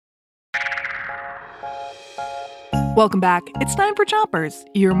Welcome back. It's time for Chompers,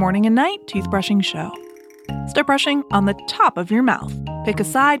 your morning and night toothbrushing show. Start brushing on the top of your mouth. Pick a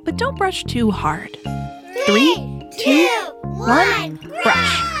side, but don't brush too hard. 3, 2, 1,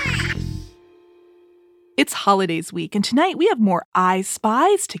 brush. It's holidays week, and tonight we have more I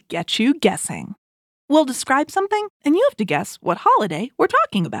Spies to get you guessing. We'll describe something, and you have to guess what holiday we're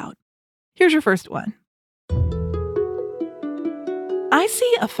talking about. Here's your first one. I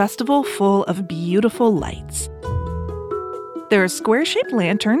see a festival full of beautiful lights. There are square-shaped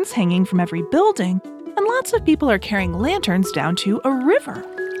lanterns hanging from every building, and lots of people are carrying lanterns down to a river.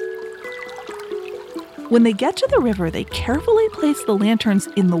 When they get to the river, they carefully place the lanterns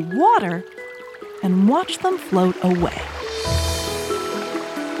in the water and watch them float away.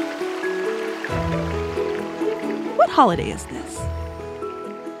 What holiday is this?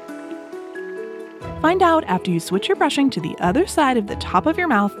 Find out after you switch your brushing to the other side of the top of your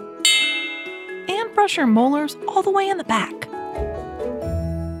mouth and brush your molars all the way in the back.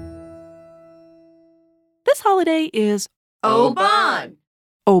 This holiday is Obon.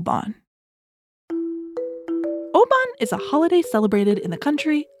 Obon. Obon is a holiday celebrated in the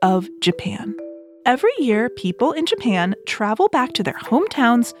country of Japan. Every year, people in Japan travel back to their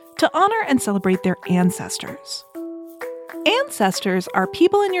hometowns to honor and celebrate their ancestors. Ancestors are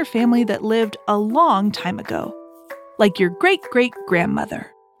people in your family that lived a long time ago, like your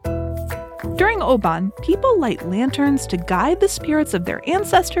great-great-grandmother. During Obon, people light lanterns to guide the spirits of their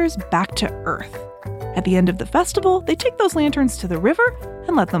ancestors back to Earth. At the end of the festival, they take those lanterns to the river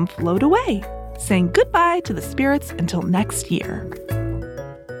and let them float away, saying goodbye to the spirits until next year.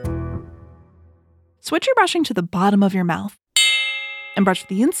 Switch your brushing to the bottom of your mouth and brush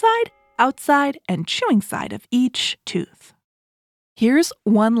the inside, outside, and chewing side of each tooth. Here's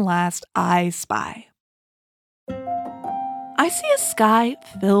one last I Spy. I see a sky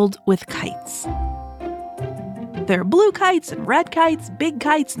filled with kites. There are blue kites and red kites, big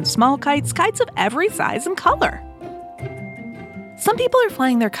kites and small kites, kites of every size and color. Some people are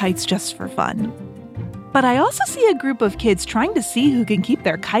flying their kites just for fun. But I also see a group of kids trying to see who can keep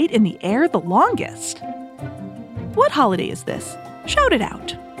their kite in the air the longest. What holiday is this? Shout it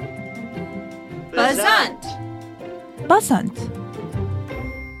out. Basant. Basant.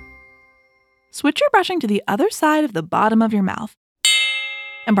 Switch your brushing to the other side of the bottom of your mouth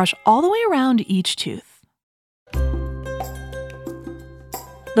and brush all the way around each tooth.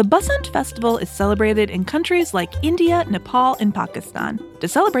 The Basant Festival is celebrated in countries like India, Nepal, and Pakistan to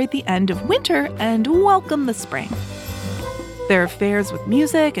celebrate the end of winter and welcome the spring. There are fairs with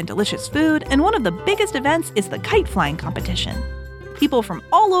music and delicious food, and one of the biggest events is the kite flying competition. People from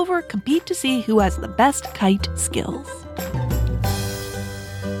all over compete to see who has the best kite skills.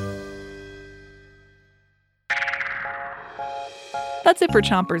 That's it for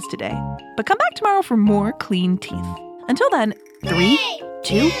Chompers today, but come back tomorrow for more clean teeth. Until then, 3,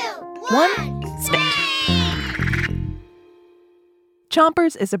 2, 1, spit.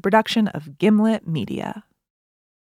 Chompers is a production of Gimlet Media.